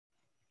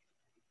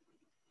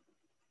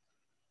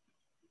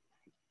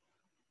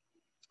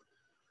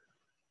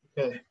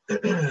Okay.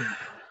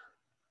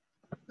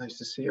 Nice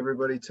to see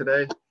everybody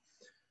today. Just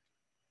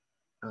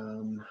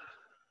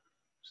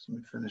let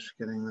me finish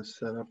getting this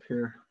set up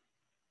here.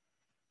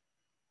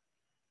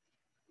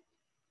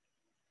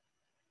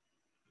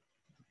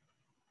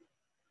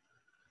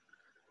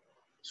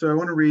 So I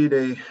want to read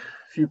a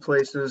few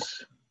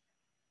places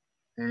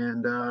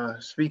and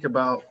speak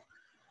about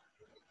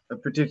a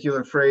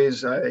particular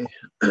phrase I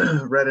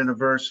read in a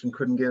verse and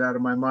couldn't get out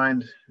of my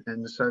mind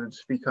and decided to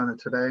speak on it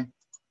today.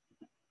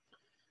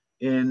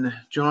 In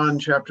John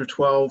chapter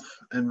 12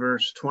 and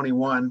verse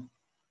 21,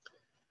 it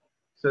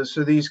says,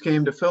 "So these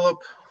came to Philip,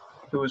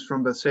 who was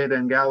from Bethsaida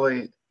in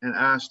Galilee, and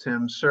asked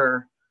him,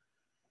 'Sir,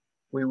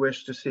 we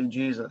wish to see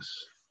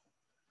Jesus.'"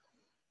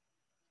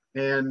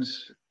 And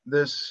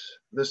this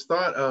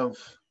thought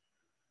of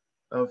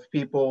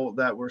people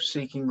that were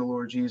seeking the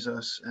Lord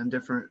Jesus, and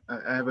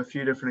I have a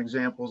few different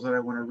examples that I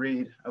want to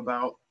read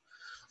about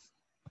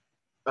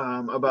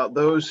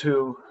those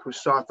who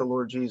sought the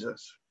Lord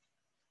Jesus.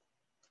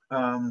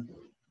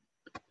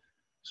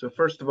 So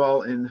first of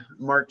all, in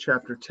Mark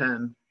chapter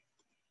 10,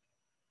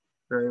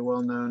 very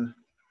well known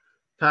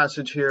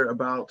passage here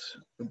about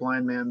the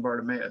blind man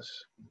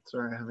Bartimaeus.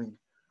 Sorry, I'm having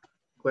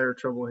glare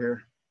trouble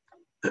here.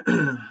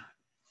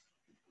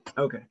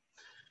 Okay.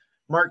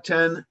 Mark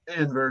 10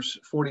 and verse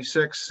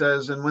 46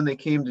 says, "And when they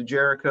came to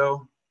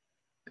Jericho,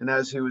 and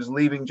as he was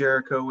leaving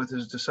Jericho with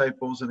his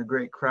disciples and a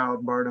great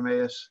crowd,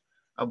 Bartimaeus,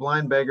 a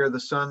blind beggar, the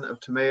son of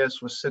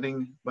Timaeus, was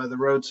sitting by the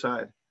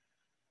roadside.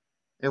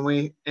 And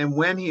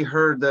when he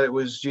heard that it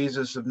was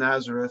Jesus of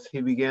Nazareth, he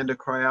began to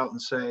cry out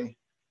and say,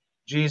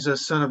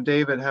 'Jesus, son of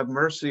David, have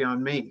mercy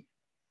on me.'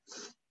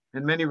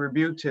 And many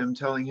rebuked him,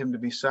 telling him to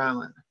be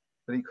silent.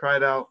 But he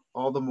cried out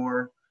all the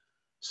more,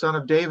 'Son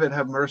of David,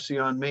 have mercy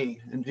on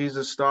me.' And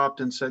Jesus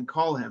stopped and said,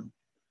 'Call him.'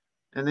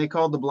 And they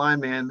called the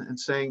blind man, and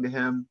saying to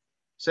him,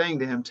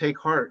 'Take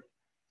heart,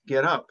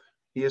 get up,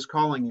 he is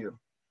calling you.'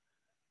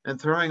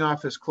 And throwing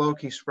off his cloak,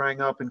 he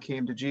sprang up and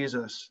came to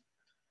Jesus.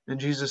 And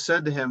Jesus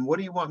said to him, 'What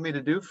do you want me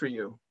to do for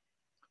you?'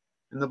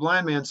 And the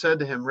blind man said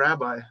to him,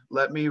 'Rabbi,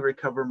 let me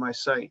recover my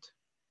sight.'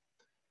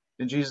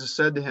 And Jesus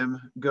said to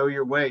him, 'Go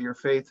your way, your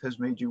faith has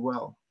made you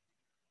well.'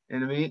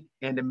 And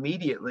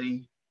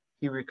immediately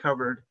he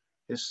recovered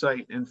his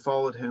sight and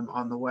followed him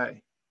on the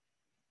way."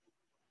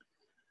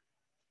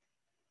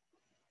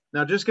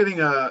 Now, just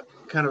getting a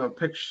kind of a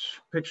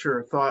picture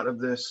or thought of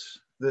this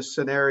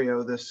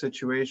scenario, this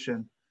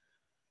situation,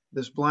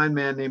 this blind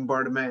man named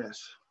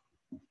Bartimaeus.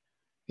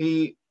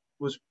 He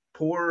was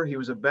poor. He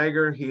was a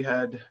beggar. He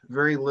had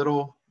very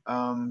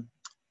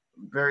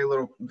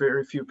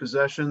few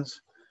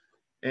possessions.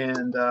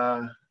 And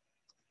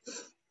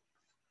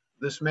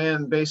this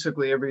man,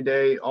 basically every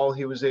day, all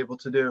he was able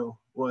to do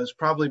was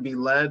probably be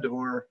led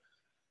or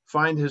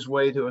find his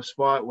way to a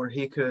spot where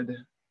he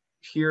could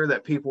hear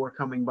that people were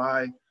coming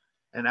by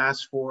and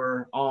ask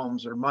for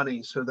alms or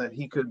money so that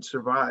he could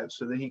survive,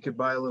 so that he could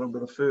buy a little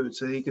bit of food,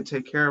 so that he could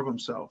take care of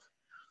himself.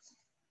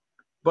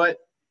 But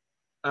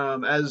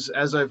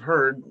as I've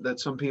heard, that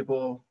some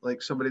people,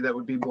 like somebody that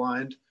would be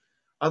blind,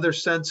 other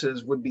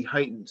senses would be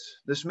heightened.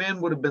 This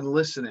man would have been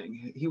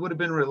listening. He would have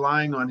been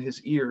relying on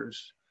his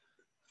ears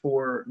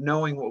for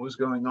knowing what was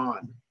going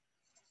on.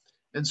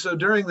 And so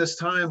during this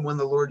time when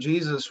the Lord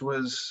Jesus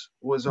was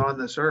on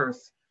this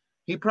earth,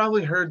 he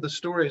probably heard the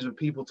stories of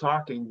people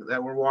talking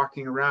that were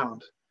walking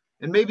around.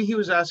 And maybe he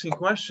was asking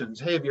questions.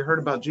 "Hey, have you heard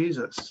about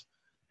Jesus?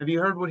 Have you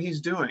heard what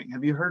he's doing?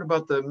 Have you heard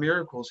about the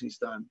miracles he's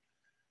done?"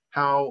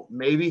 How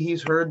maybe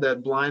he's heard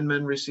that blind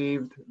men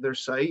received their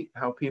sight,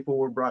 how people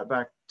were brought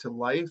back to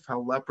life, how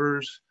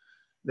lepers,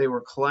 they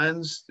were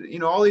cleansed,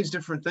 all these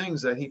different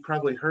things that he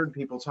probably heard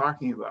people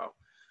talking about.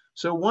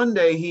 So one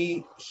day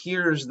he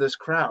hears this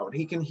crowd.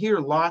 He can hear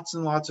lots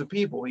and lots of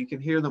people. He can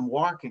hear them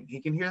walking.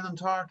 He can hear them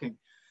talking.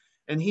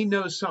 And he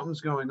knows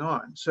something's going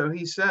on. So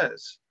he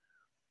says,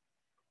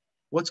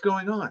 "What's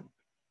going on?"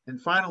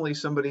 And finally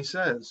somebody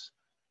says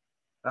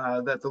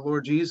that the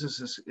Lord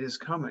Jesus is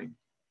coming,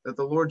 that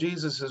the Lord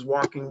Jesus is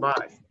walking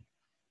by.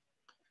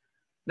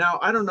 Now,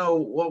 I don't know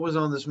what was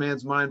on this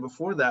man's mind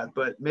before that,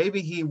 but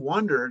maybe he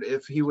wondered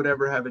if he would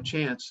ever have a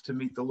chance to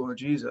meet the Lord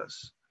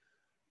Jesus.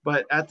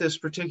 But at this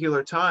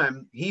particular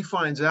time, he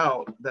finds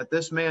out that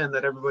this man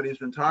that everybody's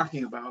been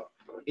talking about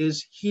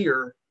is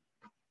here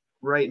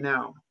right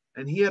now.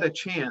 And he had a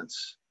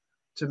chance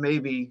to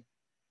maybe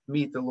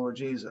meet the Lord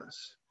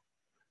Jesus.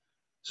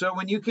 So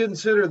when you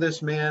consider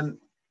this man,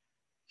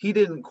 he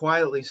didn't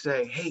quietly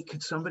say, "Hey,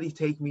 could somebody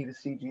take me to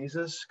see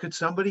Jesus? Could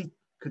somebody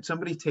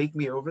take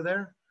me over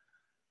there?"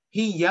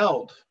 He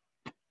yelled.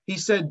 He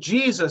said,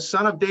 "Jesus,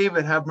 son of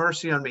David, have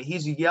mercy on me."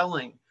 He's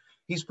yelling.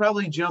 He's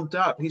probably jumped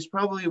up. He's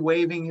probably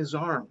waving his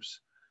arms.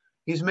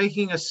 He's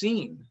making a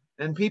scene.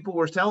 And people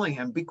were telling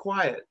him, "Be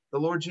quiet. The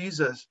Lord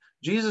Jesus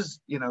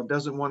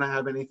doesn't want to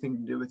have anything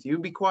to do with you.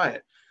 Be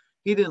quiet."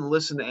 He didn't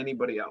listen to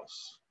anybody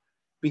else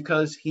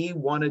because he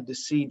wanted to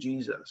see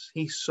Jesus.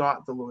 He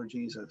sought the Lord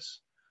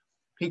Jesus.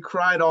 He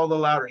cried all the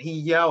louder. He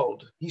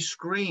yelled. He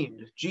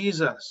screamed,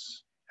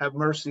 "Jesus, have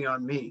mercy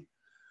on me."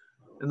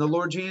 And the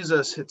Lord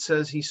Jesus, it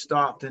says he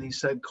stopped and he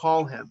said,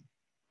 call him.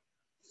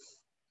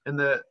 And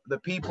the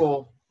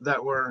people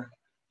that were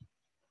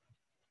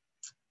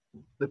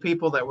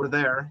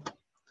there,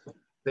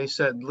 they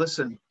said,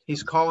 listen,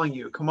 he's calling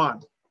you, come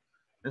on.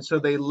 And so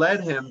they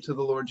led him to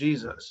the Lord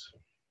Jesus.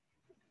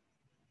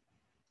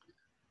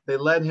 They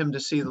led him to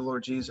see the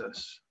Lord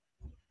Jesus.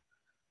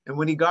 And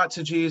when he got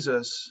to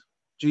Jesus,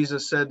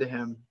 Jesus said to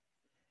him,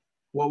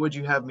 what would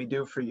you have me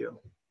do for you?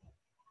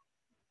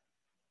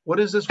 What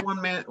does this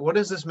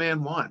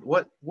man want?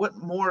 What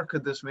more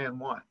could this man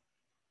want?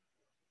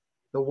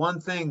 The one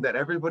thing that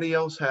everybody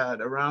else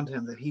had around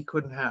him that he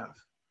couldn't have,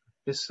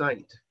 his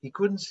sight. He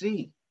couldn't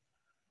see.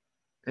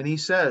 And he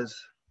says,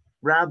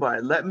 Rabbi,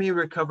 let me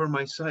recover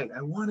my sight.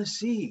 I want to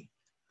see.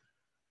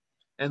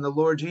 And the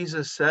Lord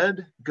Jesus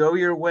said, go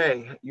your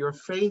way. Your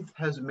faith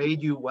has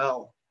made you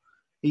well.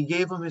 He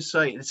gave him his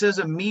sight. It says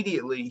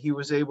immediately he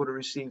was able to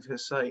receive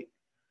his sight.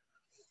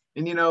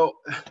 And, you know,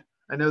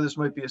 I know this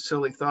might be a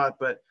silly thought,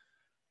 but,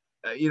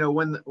 you know,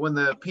 when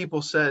the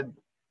people said,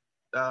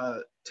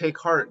 take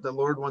heart, the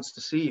Lord wants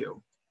to see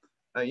you.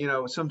 You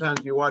know, sometimes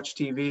you watch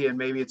TV and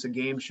maybe it's a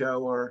game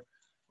show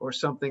or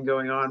something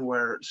going on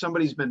where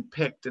somebody's been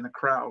picked in a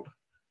crowd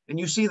and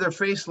you see their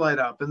face light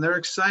up and they're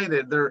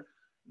excited.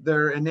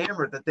 They're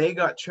enamored that they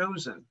got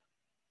chosen.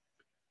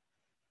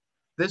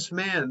 This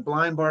man,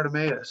 blind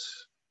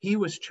Bartimaeus, he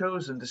was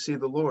chosen to see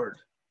the Lord.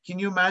 Can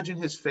you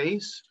imagine his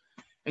face?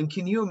 And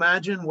can you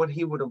imagine what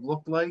he would have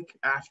looked like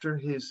after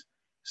his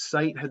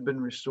sight had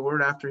been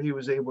restored, after he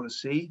was able to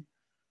see?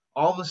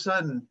 All of a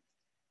sudden,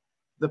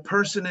 the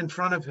person in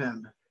front of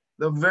him,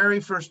 the very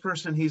first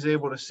person he's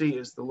able to see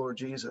is the Lord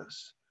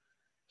Jesus.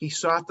 He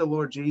sought the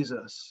Lord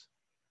Jesus.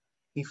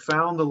 He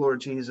found the Lord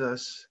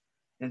Jesus,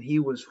 and he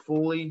was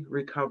fully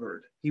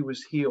recovered. He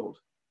was healed.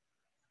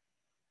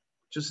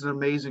 Just an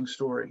amazing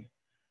story.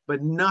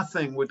 But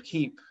nothing would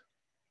keep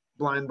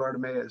blind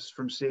Bartimaeus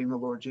from seeing the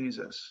Lord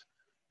Jesus.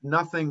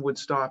 Nothing would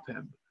stop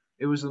him.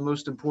 It was the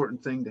most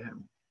important thing to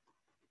him.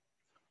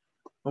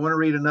 I want to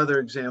read another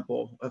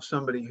example of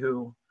somebody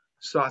who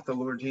sought the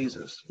Lord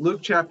Jesus.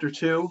 Luke chapter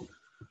 2,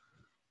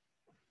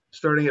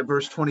 starting at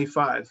verse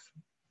 25.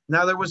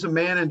 Now there was a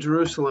man in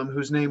Jerusalem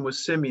whose name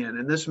was Simeon,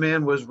 and this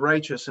man was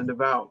righteous and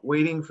devout,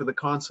 waiting for the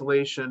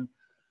consolation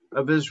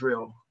of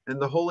Israel.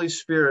 And the Holy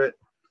Spirit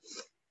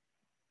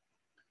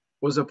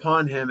was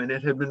upon him, and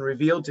it had been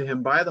revealed to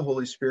him by the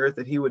Holy Spirit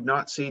that he would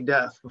not see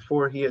death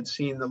before he had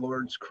seen the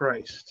Lord's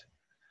Christ.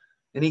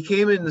 And he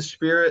came in the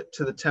Spirit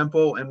to the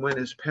temple, and when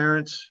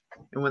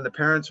the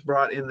parents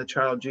brought in the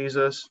child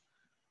Jesus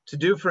to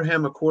do for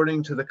him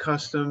according to the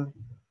custom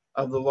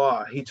of the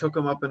law, he took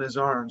him up in his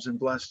arms and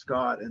blessed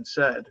God and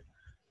said,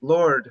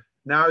 Lord,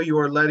 now you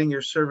are letting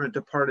your servant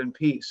depart in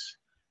peace,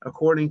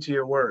 according to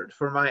your word.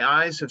 For my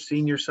eyes have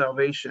seen your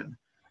salvation,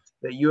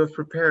 that you have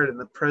prepared in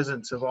the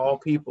presence of all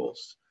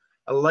peoples,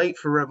 a light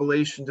for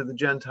revelation to the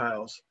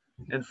Gentiles,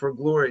 and for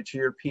glory to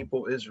your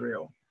people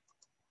Israel.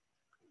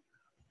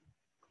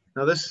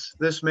 Now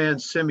this man,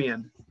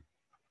 Simeon,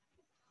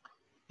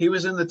 he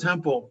was in the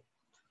temple,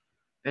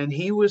 and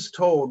he was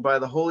told by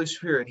the Holy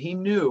Spirit, he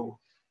knew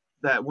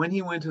that when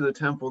he went to the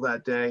temple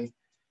that day,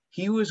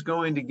 he was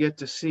going to get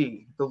to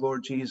see the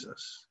Lord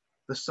Jesus,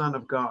 the Son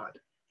of God.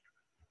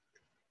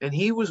 And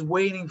he was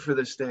waiting for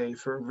this day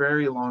for a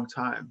very long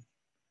time.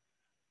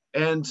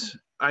 And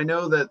I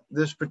know that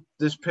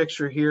this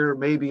picture here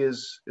maybe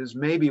is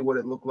maybe what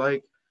it looked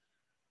like,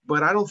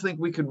 but I don't think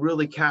we could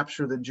really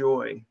capture the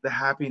joy, the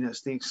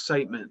happiness, the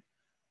excitement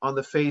on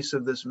the face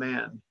of this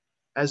man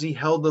as he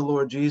held the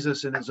Lord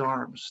Jesus in his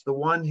arms, the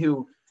one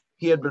who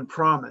he had been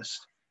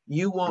promised,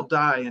 you won't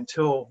die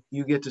until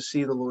you get to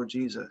see the Lord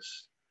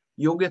Jesus.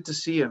 You'll get to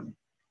see him.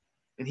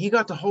 And he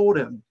got to hold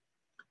him.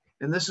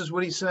 And this is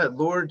what he said,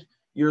 Lord,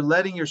 you're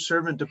letting your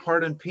servant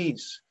depart in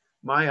peace.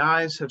 My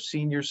eyes have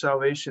seen your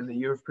salvation that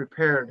you have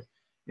prepared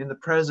in the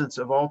presence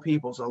of all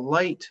peoples, a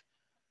light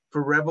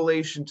for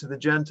revelation to the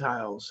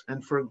Gentiles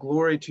and for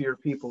glory to your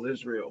people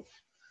Israel.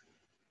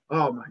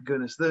 Oh my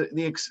goodness,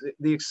 the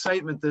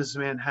excitement this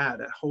man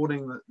had at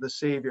holding the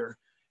Savior,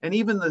 and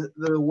even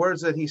the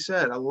words that he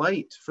said, a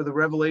light for the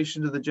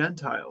revelation to the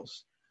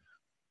Gentiles.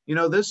 You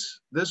know, this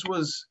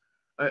was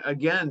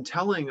again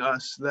telling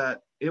us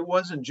that it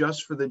wasn't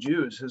just for the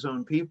Jews, his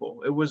own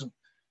people. It was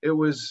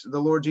the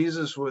Lord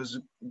Jesus was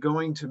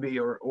going to be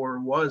or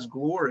was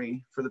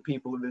glory for the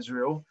people of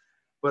Israel,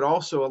 but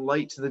also a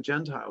light to the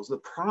Gentiles. The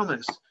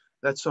promise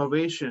that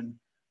salvation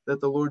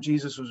that the Lord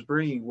Jesus was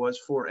bringing was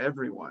for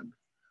everyone,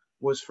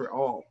 was for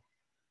all.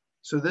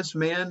 So this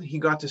man, he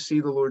got to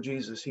see the Lord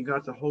Jesus. He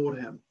got to hold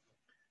him.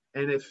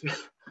 And if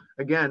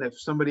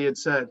somebody had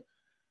said,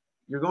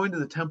 you're going to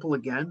the temple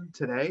again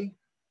today?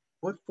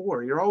 What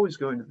for? You're always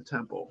going to the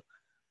temple.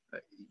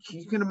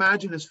 You can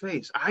imagine his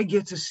face. I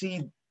get to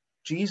see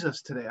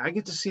Jesus today. I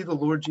get to see the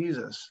Lord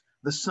Jesus,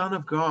 the Son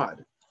of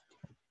God.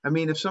 I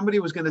mean, if somebody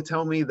was going to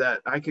tell me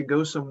that I could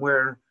go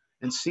somewhere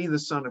and see the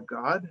Son of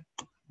God,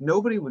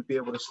 nobody would be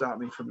able to stop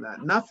me from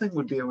that. Nothing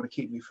would be able to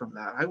keep me from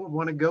that. I would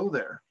want to go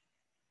there.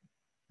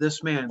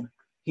 This man,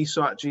 he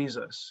sought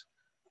Jesus.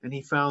 and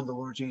he found the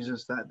Lord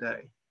Jesus that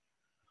day.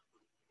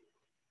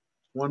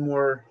 One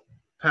more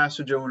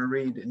passage I want to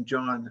read in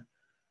John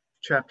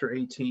chapter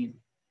 18.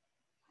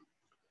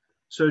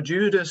 So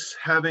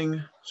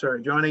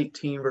John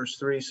 18, verse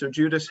 3. So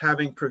Judas,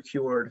 having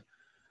procured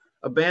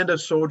a band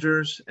of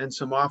soldiers and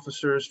some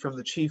officers from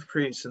the chief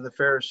priests and the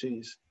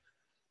Pharisees,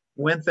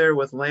 went there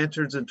with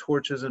lanterns and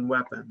torches and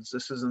weapons.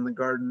 This is in the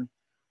Garden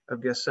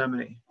of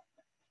Gethsemane.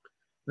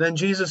 Then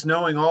Jesus,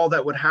 knowing all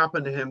that would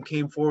happen to him,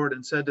 came forward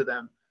and said to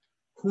them,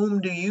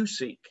 "Whom do you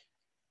seek?"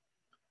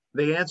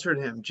 They answered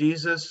him,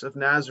 "Jesus of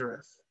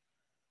Nazareth."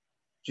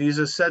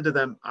 Jesus said to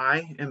them,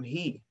 "I am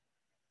he."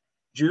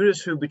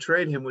 Judas, who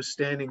betrayed him, was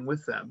standing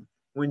with them.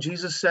 When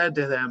Jesus said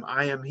to them,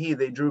 "I am he,"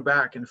 they drew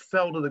back and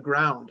fell to the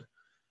ground.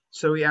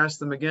 So he asked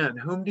them again,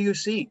 "Whom do you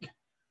seek?"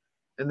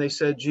 And they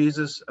said,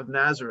 "Jesus of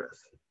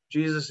Nazareth."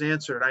 Jesus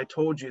answered, "I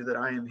told you that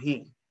I am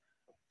he.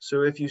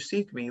 So if you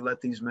seek me,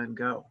 let these men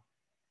go."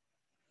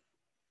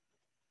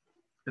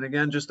 And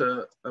again, just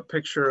a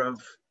picture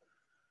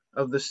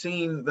of the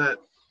scene that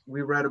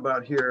we read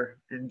about here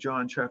in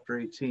John chapter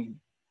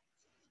 18.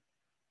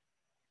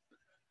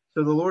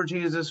 So the Lord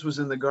Jesus was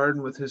in the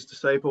garden with his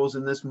disciples,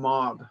 and this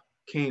mob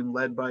came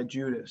led by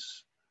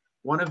Judas,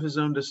 one of his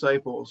own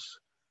disciples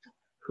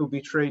who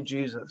betrayed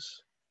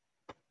Jesus.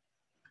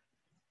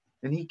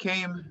 And he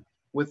came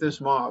with this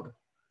mob,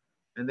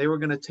 and they were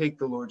going to take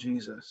the Lord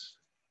Jesus.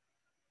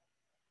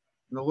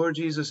 And the Lord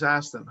Jesus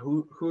asked them,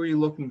 who are you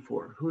looking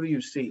for? Who do you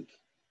seek?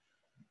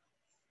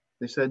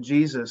 They said,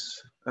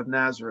 "Jesus of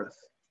Nazareth."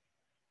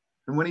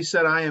 And when he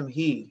said, "I am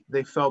he,"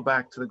 they fell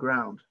back to the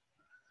ground.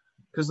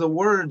 Because the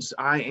words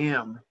 "I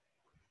am"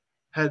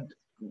 had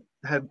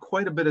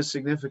quite a bit of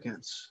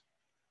significance.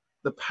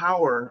 The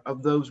power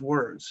of those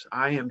words,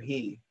 "I am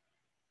he,"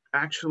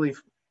 actually,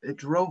 it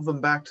drove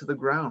them back to the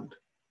ground.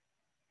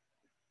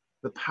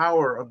 The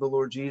power of the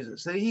Lord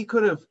Jesus. He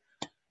could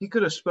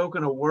have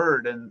spoken a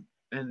word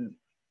and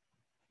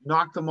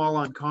knocked them all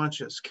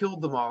unconscious,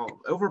 killed them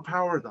all,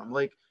 overpowered them,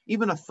 like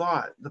even a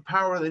thought, the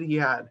power that he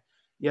had.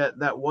 Yet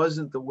that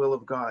wasn't the will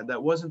of God.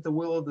 That wasn't the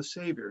will of the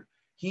Savior.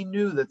 He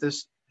knew that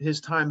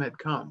his time had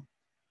come.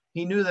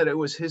 He knew that it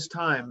was his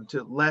time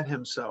to let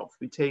himself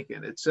be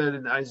taken. It said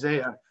in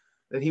Isaiah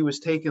that he was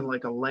taken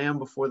like a lamb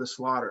before the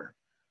slaughter.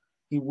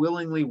 He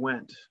willingly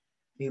went.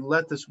 He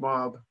let this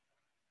mob,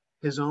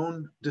 his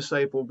own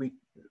disciple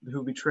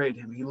who betrayed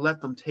him, he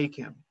let them take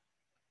him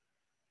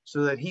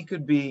so that he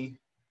could be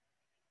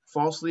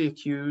falsely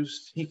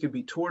accused, he could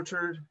be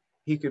tortured,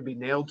 he could be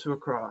nailed to a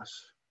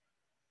cross.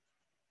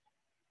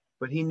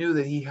 But he knew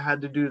that he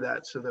had to do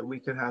that so that we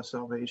could have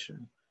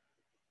salvation,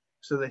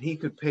 so that he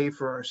could pay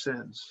for our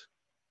sins.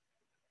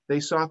 They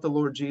sought the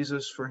Lord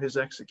Jesus for his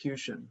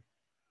execution.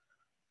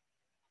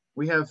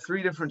 We have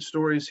 3 different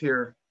stories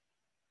here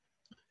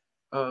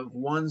of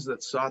ones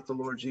that sought the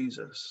Lord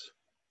Jesus.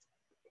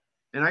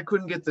 And I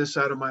couldn't get this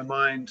out of my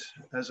mind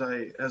as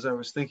I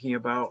was thinking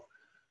about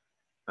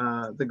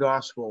the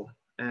gospel.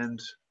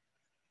 And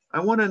I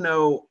want to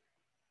know,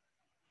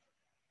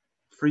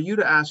 for you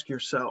to ask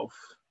yourself,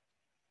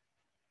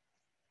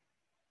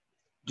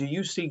 do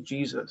you seek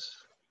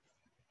Jesus?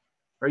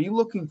 Are you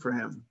looking for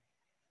him?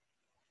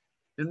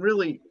 And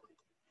really,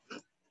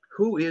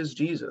 who is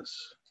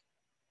Jesus?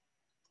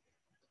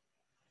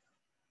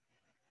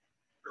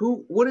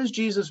 What does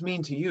Jesus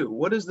mean to you?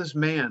 What is this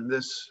man,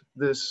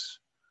 the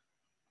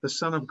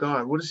Son of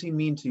God? What does he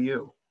mean to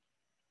you?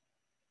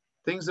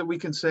 Things that we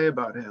can say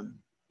about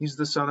him. He's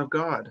the Son of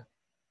God.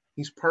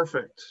 He's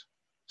perfect,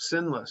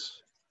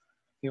 sinless.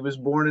 He was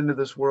born into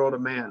this world a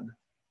man,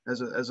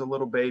 as a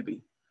little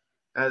baby.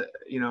 As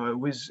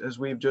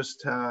we've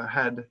just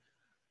had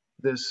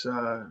this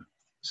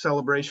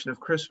celebration of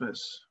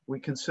Christmas, we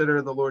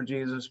consider the Lord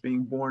Jesus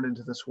being born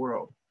into this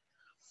world.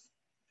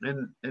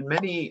 And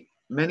many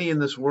in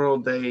this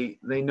world, they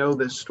know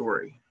this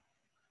story,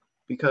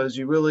 because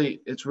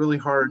it's really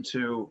hard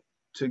to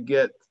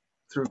get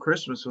through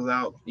Christmas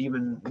without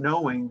even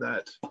knowing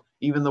that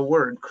even the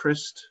word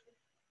Christmas,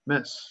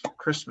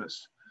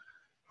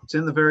 it's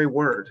in the very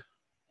word.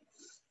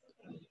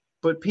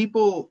 But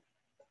people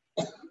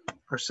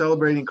are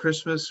celebrating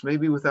Christmas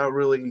maybe without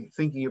really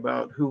thinking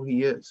about who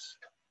he is,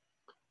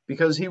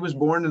 because he was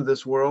born into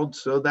this world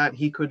so that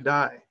he could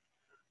die.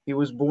 He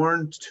was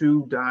born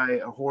to die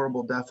a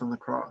horrible death on the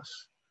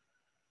cross.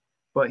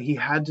 But he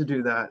had to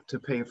do that to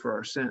pay for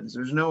our sins.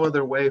 There's no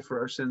other way for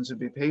our sins to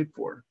be paid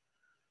for.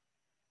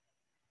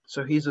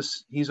 So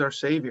he's our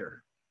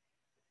Savior.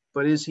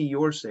 But is he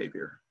your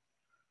Savior?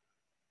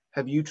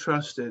 Have you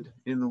trusted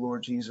in the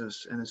Lord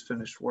Jesus and his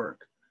finished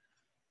work?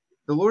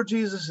 The Lord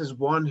Jesus is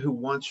one who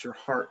wants your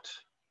heart.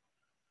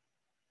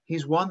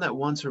 He's one that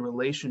wants a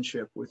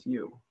relationship with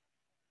you.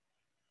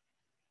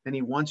 And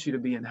he wants you to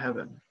be in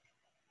heaven.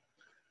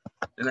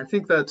 And I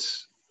think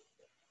that's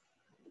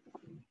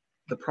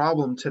the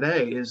problem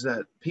today, is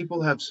that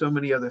people have so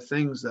many other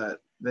things that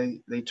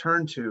they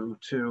turn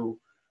to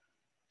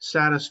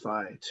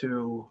satisfy,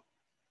 to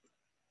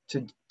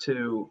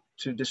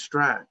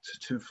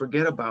distract, to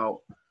forget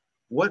about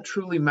what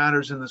truly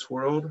matters in this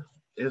world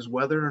is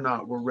whether or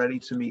not we're ready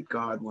to meet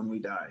God when we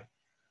die.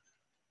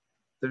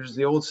 There's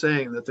the old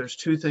saying that there's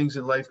two things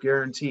in life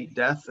guaranteed: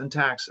 death and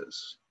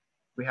taxes.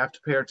 We have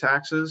to pay our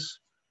taxes,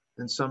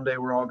 and someday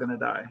we're all going to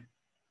die.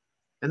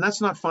 And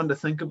that's not fun to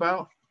think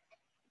about,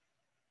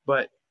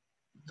 but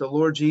the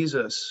Lord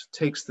Jesus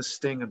takes the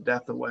sting of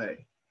death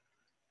away.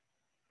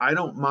 I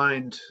don't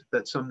mind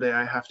that someday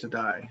I have to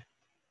die.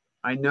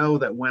 I know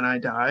that when I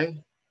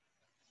die,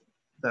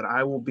 that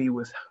I will be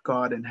with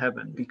God in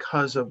heaven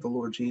because of the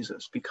Lord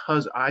Jesus,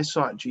 because I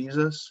sought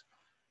Jesus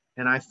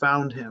and I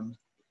found him.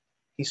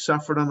 He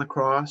suffered on the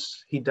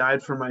cross. He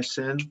died for my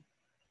sin,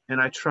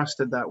 and I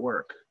trusted that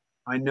work.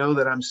 I know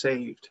that I'm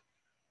saved.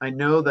 I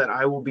know that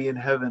I will be in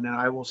heaven and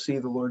I will see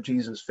the Lord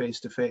Jesus face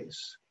to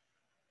face.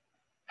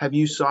 Have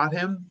you sought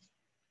him?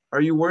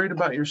 Are you worried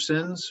about your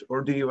sins,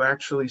 or do you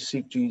actually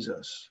seek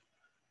Jesus?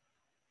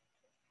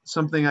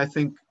 Something I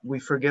think we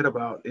forget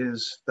about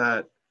is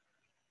that,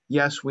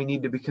 yes, we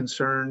need to be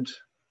concerned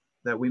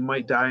that we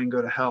might die and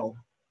go to hell.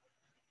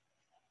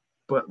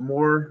 But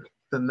more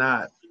than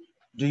that,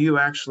 do you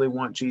actually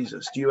want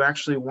Jesus? Do you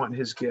actually want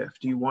his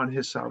gift? Do you want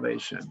his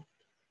salvation?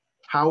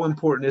 How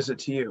important is it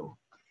to you?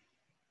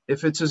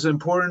 If it's as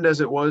important as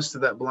it was to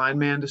that blind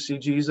man to see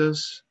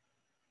Jesus,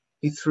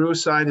 he threw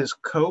aside his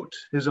coat,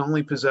 his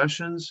only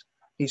possessions.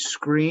 He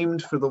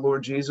screamed for the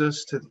Lord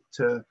Jesus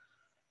to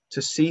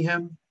see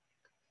him,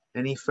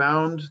 and he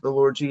found the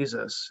Lord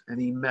Jesus, and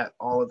he met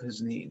all of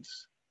his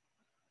needs.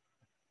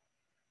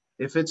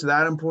 If it's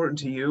that important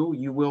to you,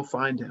 you will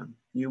find him.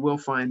 You will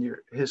find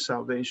his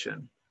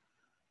salvation.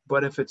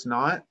 But if it's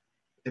not,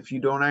 if you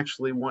don't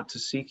actually want to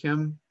seek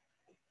him,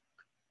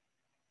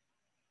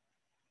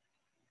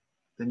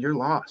 then you're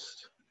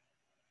lost.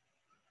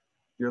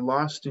 You're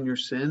lost in your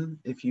sin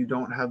if you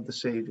don't have the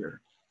Savior.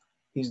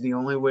 He's the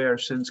only way our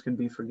sins can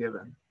be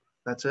forgiven.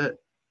 That's it.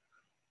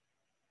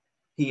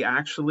 He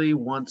actually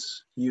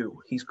wants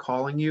you. He's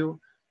calling you.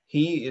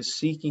 He is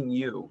seeking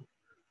you.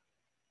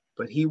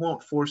 But he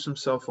won't force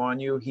himself on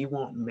you. He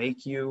won't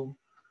make you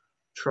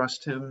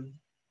trust him.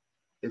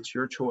 It's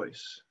your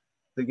choice.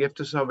 The gift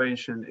of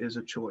salvation is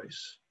a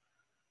choice,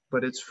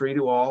 but it's free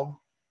to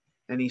all,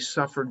 and he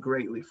suffered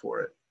greatly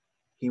for it.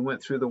 He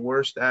went through the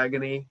worst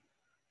agony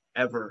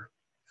ever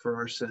for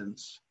our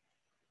sins.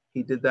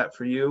 He did that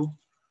for you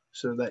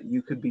so that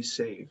you could be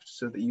saved,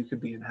 so that you could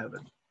be in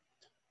heaven.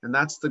 And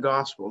that's the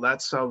gospel.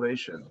 That's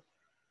salvation.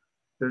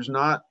 It's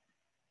not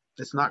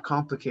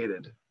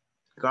complicated.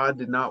 God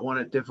did not want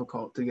it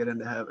difficult to get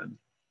into heaven,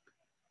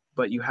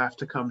 but you have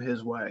to come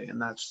his way,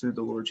 and that's through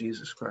the Lord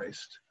Jesus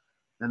Christ.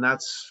 And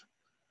that's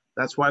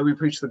why we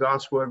preach the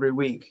gospel every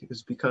week,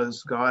 is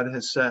because God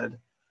has said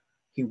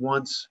he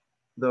wants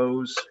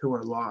those who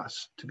are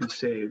lost to be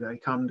saved. I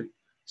come to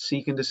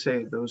seek and to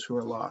save those who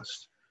are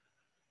lost.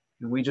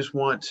 And we just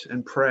want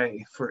and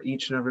pray for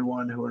each and every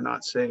one who are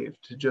not saved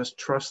to just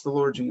trust the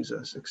Lord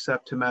Jesus,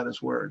 accept him at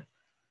his word,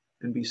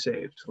 and be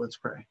saved. Let's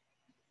pray.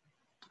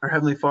 Our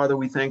Heavenly Father,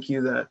 we thank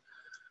you that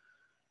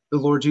the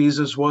Lord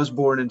Jesus was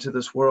born into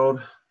this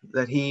world,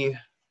 that he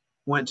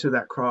went to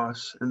that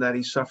cross, and that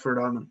he suffered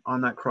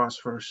on that cross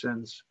for our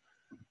sins.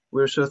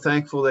 We're so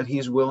thankful that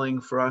he's willing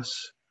for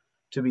us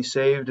to be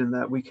saved, and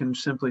that we can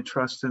simply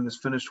trust in his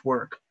finished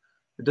work.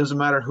 It doesn't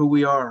matter who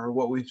we are or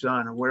what we've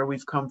done or where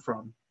we've come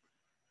from.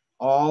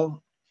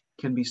 All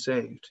can be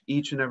saved,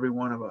 each and every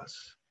one of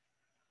us.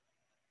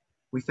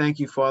 We thank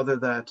you, Father,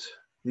 that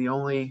the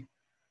only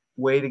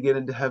way to get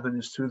into heaven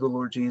is through the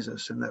Lord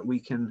Jesus, and that we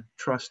can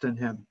trust in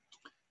him.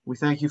 We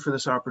thank you for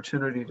this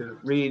opportunity to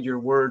read your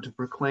word, to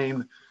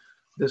proclaim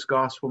this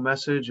gospel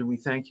message, and we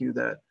thank you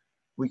that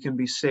we can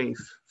be safe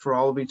for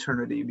all of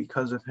eternity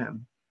because of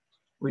him.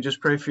 We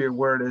just pray for your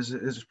word as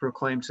is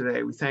proclaimed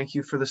today. We thank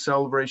you for the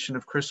celebration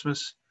of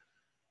Christmas,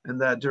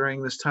 and that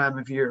during this time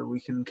of year we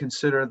can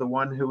consider the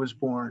one who was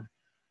born,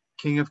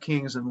 King of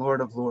Kings and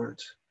Lord of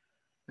Lords.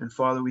 And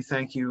Father, we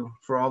thank you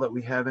for all that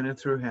we have in and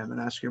through him,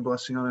 and ask your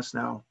blessing on us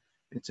now.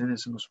 It's in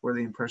his most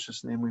worthy and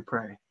precious name we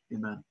pray.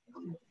 Amen.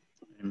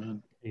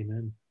 Amen.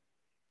 Amen.